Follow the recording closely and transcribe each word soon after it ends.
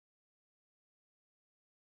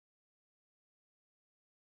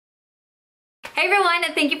Hey everyone,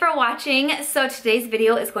 thank you for watching. So today's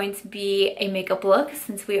video is going to be a makeup look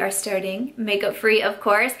since we are starting makeup free, of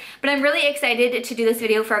course. But I'm really excited to do this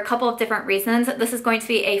video for a couple of different reasons. This is going to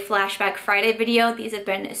be a Flashback Friday video. These have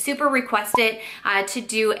been super requested to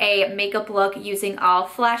do a makeup look using all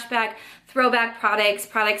flashback throwback products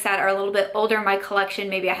that are a little bit older in my collection,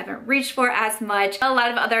 maybe I haven't reached for as much. A lot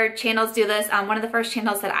of other channels do this. One of the first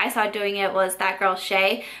channels that I saw doing it was that girl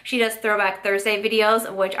Shay. She does Throwback Thursday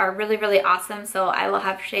videos, which are really awesome, so I will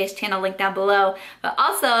have Shay's channel linked down below. But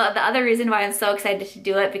also, the other reason why I'm so excited to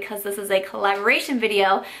do it, because this is a collaboration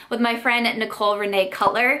video with my friend Nicole Renee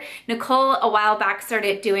Cutler. Nicole, a while back,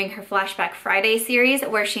 started doing her Flashback Friday series,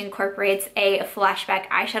 where she incorporates a flashback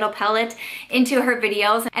eyeshadow palette into her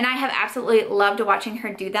videos, and I have absolutely loved watching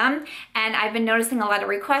her do them, and I've been noticing a lot of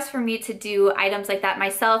requests for me to do items like that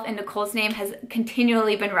myself, and Nicole's name has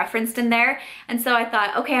continually been referenced in there. And so I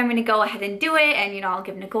thought, okay, I'm gonna go ahead and do it, and you know, I'll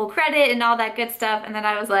give Nicole credit and all that good stuff. And then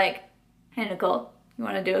I was like, hey Nicole, you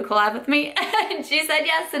want to do a collab with me? And she said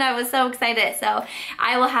yes, and I was so excited. So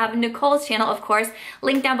I will have Nicole's channel, of course,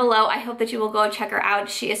 linked down below. I hope that you will go check her out.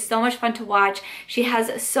 She is so much fun to watch. She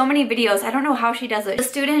has so many videos. I don't know how she does it. As a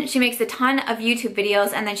student, she makes a ton of YouTube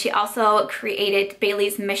videos, and then she also created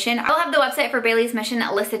Bailey's Mission. I'll have the website for Bailey's Mission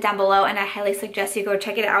listed down below, and I highly suggest you go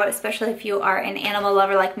check it out, especially if you are an animal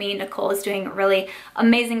lover like me. Nicole is doing really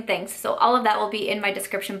amazing things. So all of that will be in my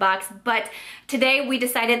description box. But today we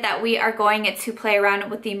decided that we are going to play around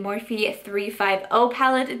with the Morphe 350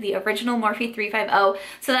 palette, the original Morphe 350.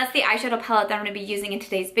 So that's the eyeshadow palette that I'm going to be using in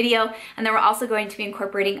today's video. And then we're also going to be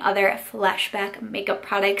incorporating other flashback makeup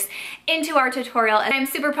products into our tutorial. And I'm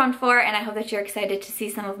super pumped for, and I hope that you're excited to see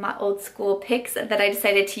some of my old school pics that I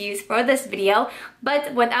decided to use for this video.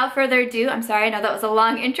 But without further ado, I'm sorry, I know that was a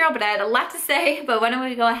long intro, but I had a lot to say. But why don't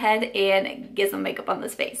we go ahead and get some makeup on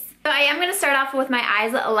this face. So I am going to start off with my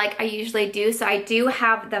eyes like I usually do. So I do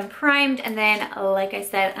have them primed, and then like I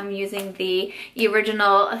said, I'm using the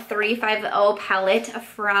original 350 palette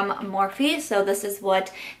from Morphe. So this is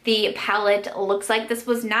what the palette looks like. This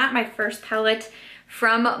was not my first palette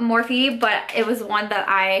from Morphe, but it was one that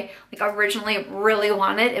I originally really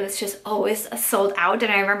wanted. It was just always sold out,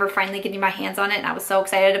 and I remember finally getting my hands on it, and I was so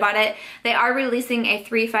excited about it. They are releasing a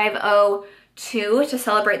 350 to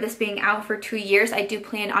celebrate this being out for 2 years. I do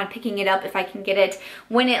plan on picking it up if I can get it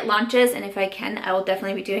when it launches, and if I can, I will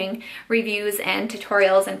definitely be doing reviews and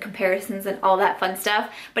tutorials and comparisons and all that fun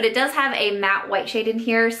stuff. But it does have a matte white shade in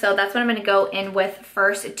here, so that's what I'm going to go in with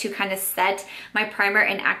first to kind of set my primer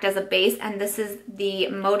and act as a base. And this is the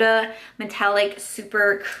Moda Metallic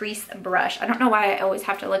Super Crease brush. I don't know why I always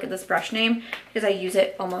have to look at this brush name, because I use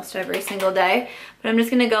it almost every single day. But I'm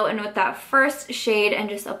just going to go in with that first shade and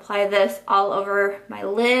just apply this all over my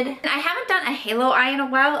lid. And I haven't done a halo eye in a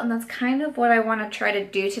while, and that's kind of what I want to try to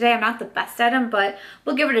do today. I'm not the best at them, but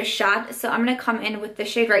we'll give it a shot. So I'm going to come in with the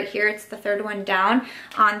shade right here. It's the third one down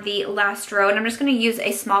on the last row, and I'm just going to use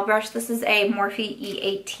a small brush. This is a Morphe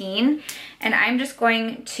E18, and I'm just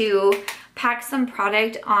going to pack some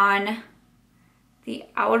product on the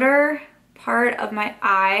outer part of my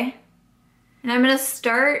eye. And I'm going to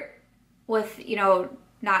start with, you know,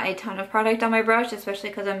 not a ton of product on my brush, especially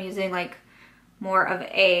because I'm using like more of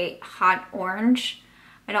a hot orange.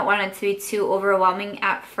 I don't want it to be too overwhelming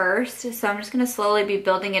at first, so I'm just going to slowly be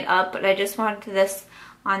building it up, but I just want this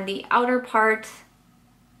on the outer part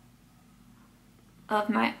of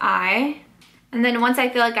my eye. And then once I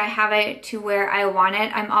feel like I have it to where I want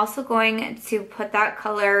it, I'm also going to put that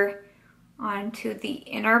color onto the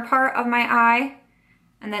inner part of my eye,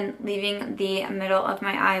 and then leaving the middle of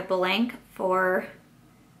my eye blank for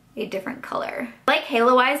a different color. I like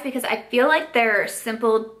halo eyes because I feel like they're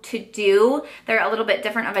simple to do. They're a little bit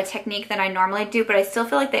different of a technique than I normally do, but I still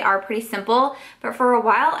feel like they are pretty simple. But for a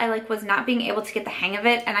while, I was not being able to get the hang of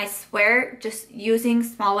it, and I swear just using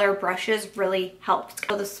smaller brushes really helps.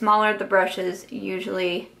 So the smaller the brushes,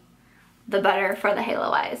 usually the better for the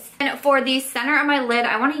halo eyes. And for the center of my lid,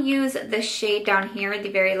 I want to use this shade down here,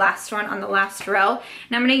 the very last one on the last row.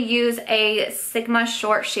 And I'm going to use a Sigma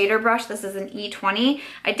short shader brush. This is an E20.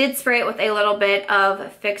 I did spray it with a little bit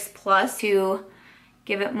of Fix Plus to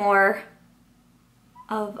give it more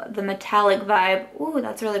of the metallic vibe. Ooh,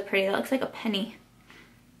 that's really pretty. That looks like a penny.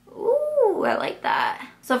 Ooh, I like that.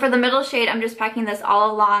 So for the middle shade, I'm just packing this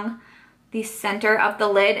all along the center of the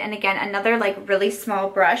lid, and again, another really small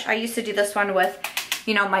brush. I used to do this one with,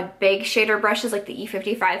 you know, my big shader brushes like the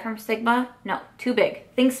E55 from Sigma. No, too big.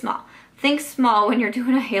 Think small. Think small when you're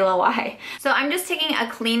doing a halo eye. So I'm just taking a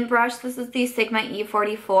clean brush. This is the Sigma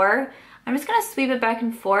E44. I'm just gonna sweep it back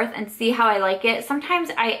and forth and see how I like it.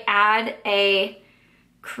 Sometimes I add a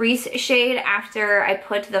crease shade after I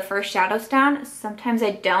put the first shadows down. Sometimes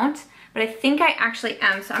I don't, but I think I actually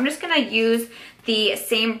am. So I'm just gonna use the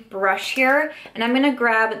same brush here, and I'm gonna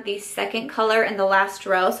grab the second color in the last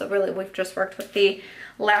row. So really we've just worked with the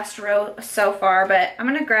last row so far, but I'm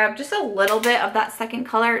gonna grab just a little bit of that second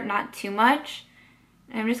color, not too much.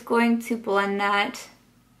 And I'm just going to blend that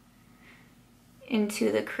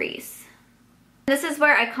into the crease. This is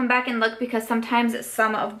where I come back and look, because sometimes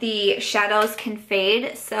some of the shadows can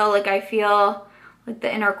fade. So like I feel like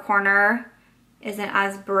the inner corner isn't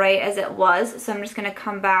as bright as it was. So I'm just gonna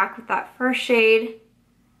come back with that first shade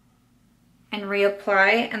and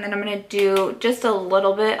reapply. And then I'm gonna do just a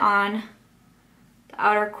little bit on the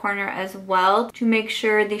outer corner as well to make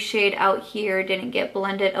sure the shade out here didn't get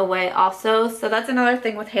blended away also. So that's another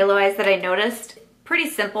thing with halo eyes that I noticed. Pretty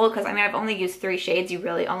simple, because I mean I've only used 3 shades, you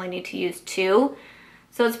really only need to use 2.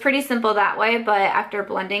 So it's pretty simple that way, but after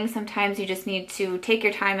blending sometimes you just need to take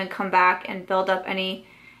your time and come back and build up any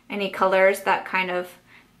colors that kind of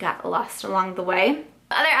got lost along the way.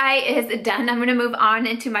 The other eye is done. I'm gonna move on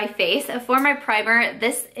into my face. For my primer,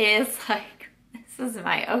 this is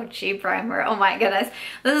my OG primer. Oh my goodness.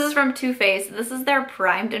 This is from Too Faced. This is their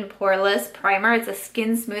Primed and Poreless primer. It's a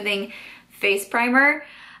skin smoothing face primer.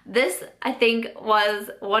 This, I think, was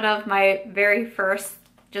one of my very first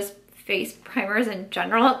just face primers in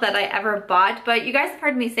general that I ever bought. But you guys have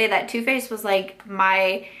heard me say that Too Faced was like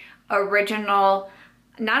my original,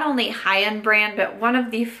 not only high-end brand, but one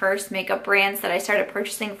of the first makeup brands that I started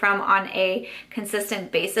purchasing from on a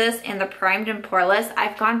consistent basis. And the Primed and Poreless,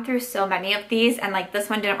 I've gone through so many of these, and like this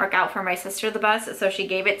one didn't work out for my sister the best, so she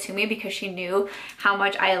gave it to me because she knew how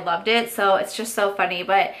much I loved it. So it's just so funny,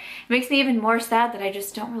 but it makes me even more sad that I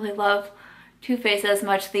just don't really love Too Faced as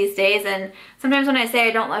much these days. And sometimes when I say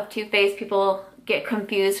I don't love Too Faced, people get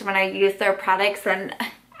confused when I use their products, and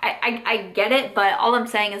I get it, but all I'm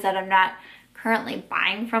saying is that I'm not currently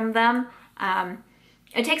buying from them.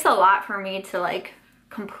 It takes a lot for me to like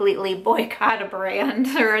completely boycott a brand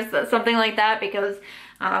or something like that, because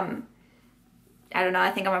I don't know,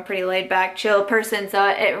 I think I'm a pretty laid back, chill person, so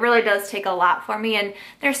it really does take a lot for me. And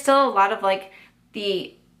there's still a lot of like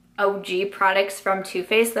the OG products from Too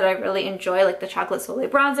Faced that I really enjoy, like the Chocolate Soleil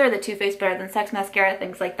bronzer, the Too Faced Better Than Sex mascara,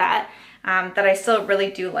 things like that, that I still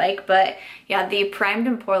really do like. But yeah, the Primed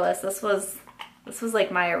and Poreless, this was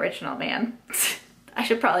like my original, man. I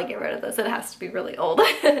should probably get rid of this. It has to be really old.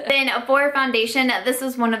 Then for foundation, this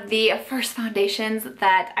was one of the first foundations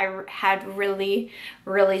that I had really,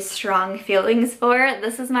 really strong feelings for.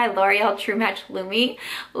 This is my L'Oreal True Match Lumi.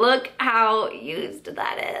 Look how used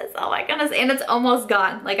that is. Oh my goodness. And it's almost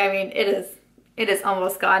gone. Like, I mean, it is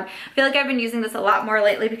almost gone. I feel like I've been using this a lot more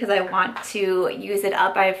lately because I want to use it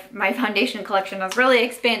up. My foundation collection has really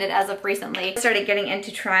expanded as of recently. I started getting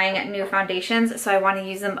into trying new foundations, so I want to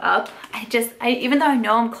use them up. Even though I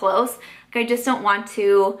know I'm close, I just don't want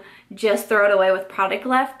to just throw it away with product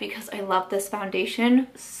left, because I love this foundation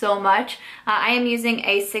so much. I am using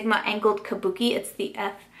a Sigma Angled Kabuki. It's the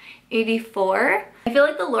F84. I feel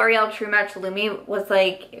like the L'Oreal True Match Lumi was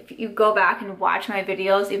like, if you go back and watch my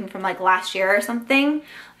videos even from like last year or something,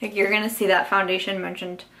 like you're gonna see that foundation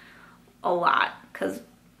mentioned a lot, because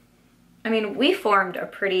I mean we formed a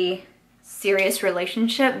pretty serious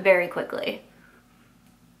relationship very quickly.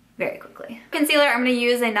 Very quickly. Concealer, I'm gonna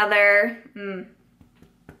use another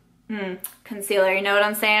concealer, you know what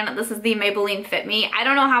I'm saying? This is the Maybelline Fit Me. I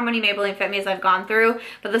don't know how many Maybelline Fit Me's I've gone through,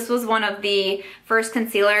 but this was one of the first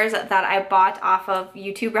concealers that I bought off of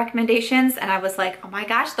YouTube recommendations, and I was like, oh my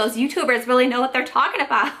gosh, those YouTubers really know what they're talking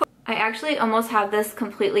about. I actually almost have this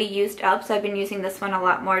completely used up, so I've been using this one a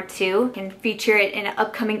lot more too. I can feature it in an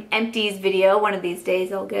upcoming empties video. One of these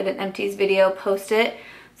days I'll get an empties video, post it.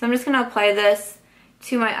 So I'm just gonna apply this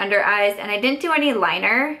to my under eyes, and I didn't do any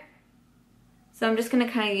liner. So I'm just gonna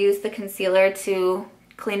kind of use the concealer to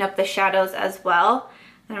clean up the shadows as well.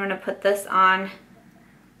 And I'm gonna put this on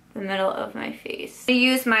the middle of my face. I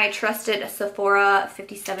use my trusted Sephora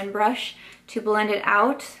 57 brush to blend it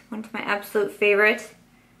out. One of my absolute favorite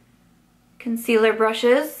concealer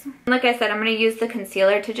brushes. Like I said, I'm gonna use the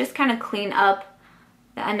concealer to just kind of clean up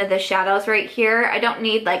the end of the shadows right here. I don't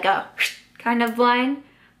need like a kind of line,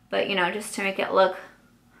 but you know, just to make it look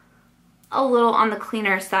a little on the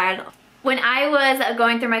cleaner side. When I was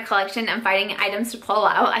going through my collection and finding items to pull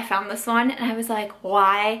out, I found this one and I was like,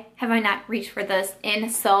 why have I not reached for this in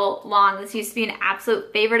so long? This used to be an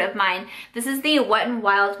absolute favorite of mine. This is the Wet n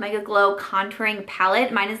Wild Mega Glow Contouring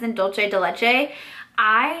Palette. Mine is in Dolce de Leche.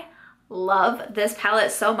 I love this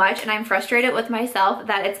palette so much, and I'm frustrated with myself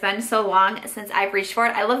that it's been so long since I've reached for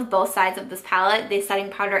it. I love both sides of this palette, the setting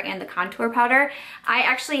powder and the contour powder. I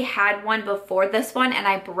actually had one before this one and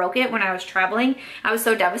I broke it when I was traveling. I was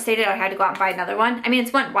so devastated I had to go out and buy another one. I mean,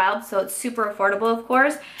 it's went wild, so it's super affordable, of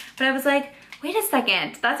course, but I was like, wait a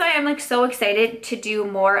second. That's why I'm like so excited to do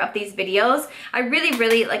more of these videos. I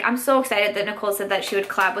really, like, I'm so excited that Nicole said that she would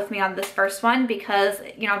collab with me on this first one because,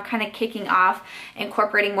 you know, I'm kind of kicking off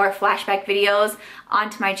incorporating more flashback videos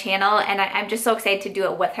onto my channel, and I'm just so excited to do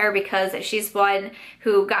it with her because she's one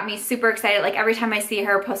who got me super excited. Like every time I see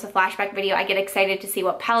her post a flashback video, I get excited to see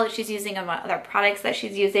what palette she's using and what other products that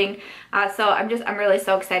she's using. So I'm really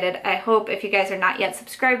so excited. I hope if you guys are not yet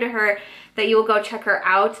subscribed to her, that you will go check her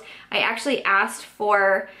out. I actually asked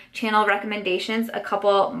for channel recommendations a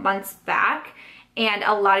couple months back, and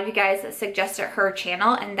a lot of you guys suggested her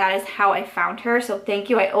channel, and that is how I found her. So thank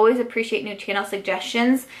you. I always appreciate new channel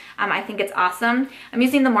suggestions. I think it's awesome. I'm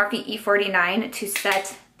using the Morphe E49 to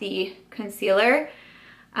set the concealer.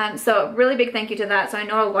 So really big thank you to that. So I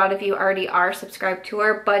know a lot of you already are subscribed to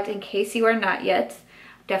her, but in case you are not yet,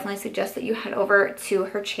 definitely suggest that you head over to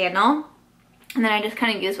her channel. And then I just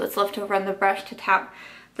kind of use what's left over on the brush to tap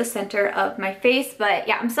the center of my face. But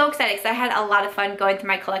yeah, I'm so excited because I had a lot of fun going through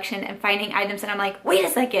my collection and finding items, and I'm like, wait a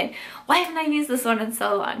second, why haven't I used this one in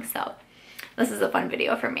so long? So this is a fun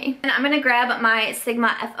video for me. And I'm gonna grab my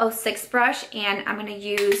Sigma F06 brush, and I'm gonna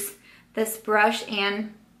use this brush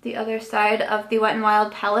and the other side of the Wet n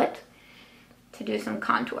Wild palette to do some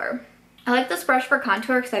contour. I like this brush for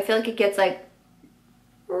contour because I feel like it gets like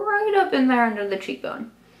right up in there under the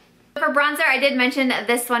cheekbone. For bronzer, I did mention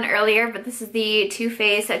this one earlier, but this is the Too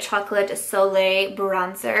Faced Chocolate Soleil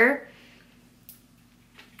bronzer.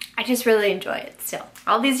 I just really enjoy it still.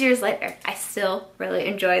 All these years later, I still really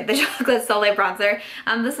enjoy the Chocolate Soleil bronzer.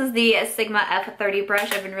 This is the Sigma F30 brush.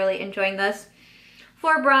 I've been really enjoying this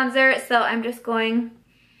for bronzer, so I'm just going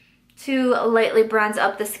to lightly bronze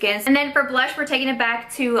up the skin. And then for blush, we're taking it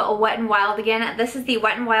back to Wet n Wild again. This is the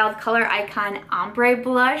Wet n Wild Color Icon Ombre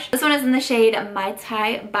Blush. This one is in the shade Mai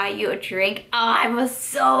Tai Buy You a Drink. Oh, I was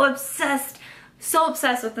so obsessed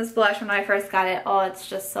with this blush when I first got it. Oh, it's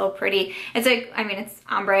just so pretty. It's like, I mean, it's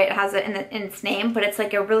ombre, it has it in its name, but it's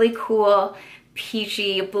like a really cool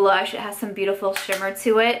peachy blush. It has some beautiful shimmer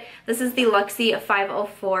to it. This is the Luxie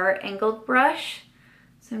 504 angled brush.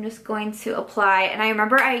 So I'm just going to apply, and I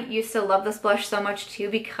remember I used to love this blush so much too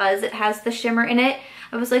because it has the shimmer in it.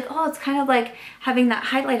 I was like, oh, it's kind of like having that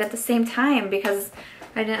highlight at the same time because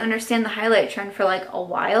I didn't understand the highlight trend for like a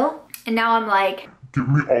while. And now I'm like, give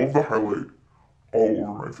me all of the highlight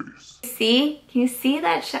all over my face. See? Can you see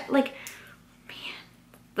that? Like, man,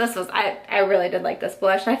 this was, I really did like this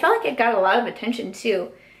blush. And I felt like it got a lot of attention too.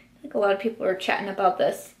 I think a lot of people were chatting about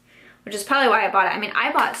this, which is probably why I bought it. I mean,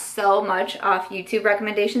 I bought so much off YouTube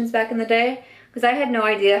recommendations back in the day because I had no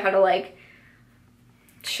idea how to like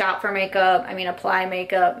shop for makeup, I mean apply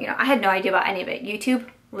makeup, you know, I had no idea about any of it. YouTube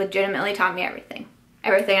legitimately taught me everything.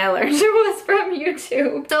 Everything I learned was from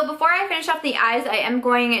YouTube. So before I finish off the eyes, I am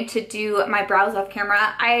going to do my brows off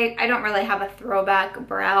camera. I don't really have a throwback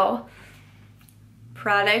brow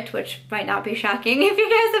product, which might not be shocking if you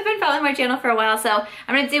guys have been following my channel for a while. So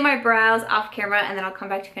I'm gonna do my brows off camera and then I'll come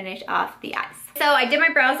back to finish off the eyes. So I did my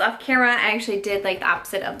brows off camera. I actually did like the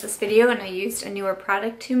opposite of this video and I used a newer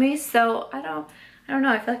product to me. So I don't know,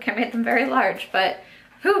 I feel like I made them very large, but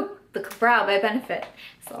whew, the brow by Benefit.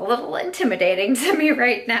 It's a little intimidating to me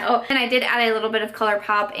right now. And I did add a little bit of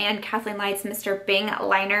Colourpop and Kathleen Light's Mr Bing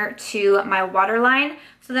liner to my waterline.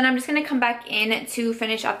 So then I'm just gonna come back in to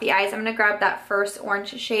finish off the eyes. I'm gonna grab that first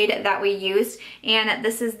orange shade that we used, and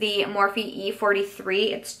this is the Morphe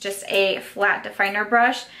E43. It's just a flat definer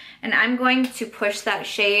brush, and I'm going to push that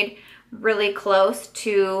shade really close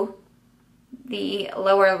to the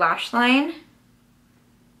lower lash line.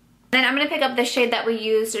 Then I'm going to pick up the shade that we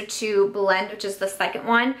used to blend, which is the second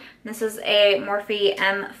one. This is a Morphe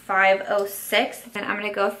M506, and I'm going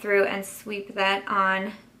to go through and sweep that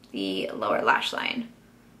on the lower lash line.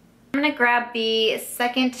 I'm going to grab the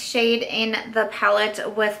second shade in the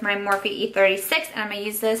palette with my Morphe E36, and I'm going to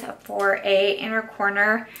use this for a inner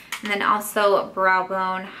corner and then also brow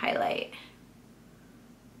bone highlight.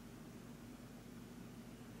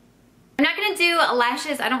 I'm not gonna do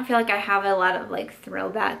lashes. I don't feel like I have a lot of like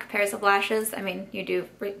throwback pairs of lashes. I mean, you do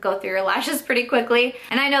go through your lashes pretty quickly.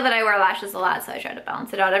 And I know that I wear lashes a lot, so I try to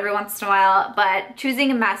balance it out every once in a while. But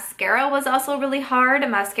choosing a mascara was also really hard.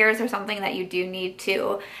 Mascaras are something that you do need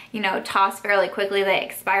to, you know, toss fairly quickly. They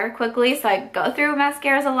expire quickly, so I go through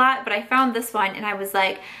mascaras a lot. But I found this one and I was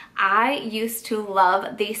like, I used to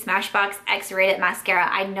love the Smashbox X Rated mascara.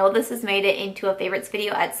 I know this has made it into a favorites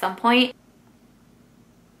video at some point.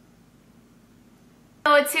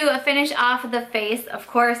 So to finish off the face, of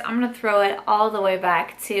course, I'm going to throw it all the way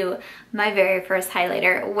back to my very first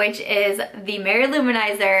highlighter, which is the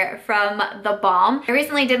LouManizer from TheBalm. I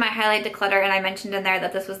recently did my highlight declutter and I mentioned in there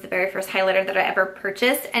that this was the very first highlighter that I ever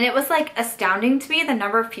purchased, and it was like astounding to me the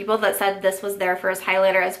number of people that said this was their first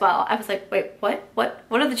highlighter as well. I was like, wait, what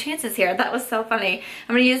are the chances here? That was so funny.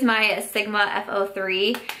 I'm going to use my Sigma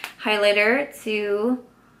F03 highlighter to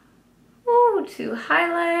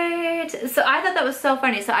highlight. So I thought that was so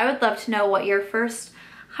funny. So I would love to know what your first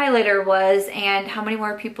highlighter was and how many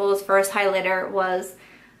more people's first highlighter was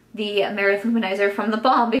the LouManizer from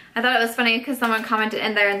TheBalm. I thought it was funny because someone commented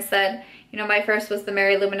in there and said, you know, my first was the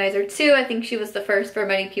LouManizer too. I think she was the first for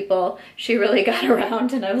many people. She really got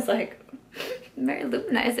around, and I was like,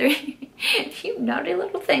 LouManizer, you naughty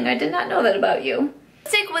little thing. I did not know that about you.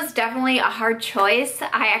 Lipstick was definitely a hard choice.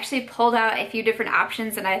 I actually pulled out a few different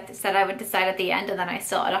options and I said I would decide at the end, and then I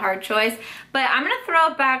still had a hard choice. But I'm gonna throw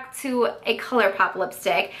it back to a Colourpop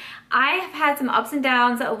lipstick. I have had some ups and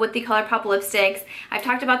downs with the Colourpop lipsticks. I've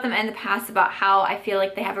talked about them in the past about how I feel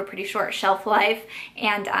like they have a pretty short shelf life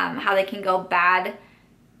and how they can go bad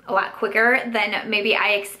a lot quicker than maybe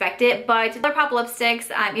I expected. But Colourpop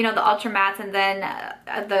lipsticks, you know, the Ultra Mattes and then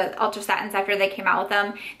the Ultra Satins after they came out with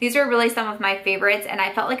them, these are really some of my favorites, and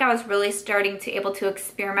I felt like I was really starting to able to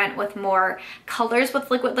experiment with more colors with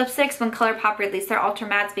liquid lipsticks when Colourpop released their Ultra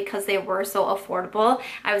Mattes because they were so affordable.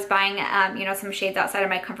 I was buying, you know, some shades outside of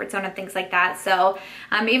my comfort zone and things like that. So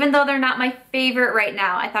even though they're not my favorite right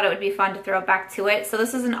now, I thought it would be fun to throw back to it. So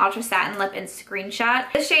this is an Ultra Satin Lip in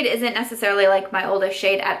Screenshot. This shade isn't necessarily like my oldest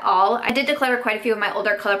shade at all. I did declutter quite a few of my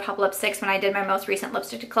older Colourpop lipsticks when I did my most recent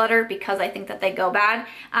lipstick declutter because I think that they go bad,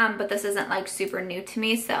 but this isn't like super new to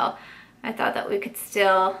me, so I thought that we could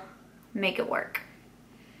still make it work.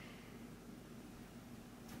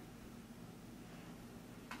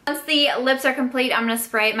 Once the lips are complete, I'm going to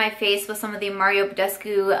spray my face with some of the Mario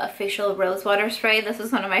Badescu Official Rose Water Spray. This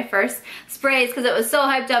was one of my first sprays because it was so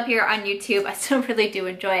hyped up here on YouTube. I still really do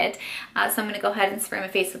enjoy it. So I'm going to go ahead and spray my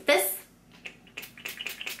face with this.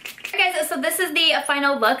 Okay, guys, so this is the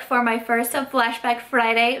final look for my first Flashback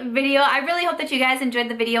Friday video. I really hope that you guys enjoyed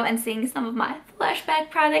the video and seeing some of my Flashback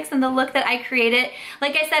products and the look that I created.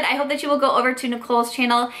 Like I said, I hope that you will go over to Nicole's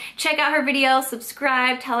channel, check out her video,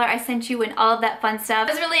 subscribe, tell her I sent you, and all of that fun stuff.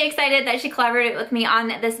 I was really excited that she collaborated with me on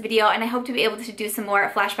this video, and I hope to be able to do some more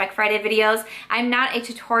Flashback Friday videos. I'm not a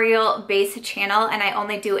tutorial-based channel, and I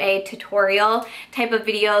only do a tutorial type of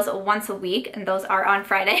videos once a week, and those are on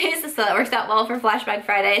Fridays, so that works out well for Flashback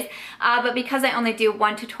Fridays. But because I only do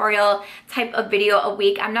one tutorial type of video a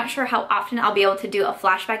week, I'm not sure how often I'll be able to do a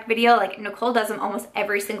flashback video. Like Nicole does them almost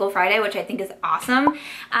every single Friday, which I think is awesome.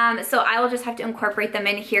 So I will just have to incorporate them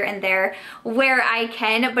in here and there where I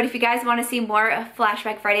can. But if you guys want to see more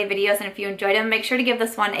Flashback Friday videos and if you enjoyed them, make sure to give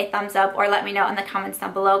this one a thumbs up or let me know in the comments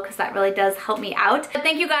down below because that really does help me out. But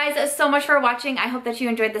thank you guys so much for watching. I hope that you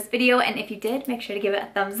enjoyed this video, and if you did, make sure to give it a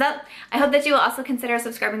thumbs up. I hope that you will also consider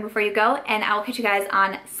subscribing before you go, and I will catch you guys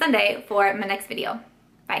on Sunday for my next video.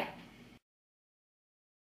 Bye.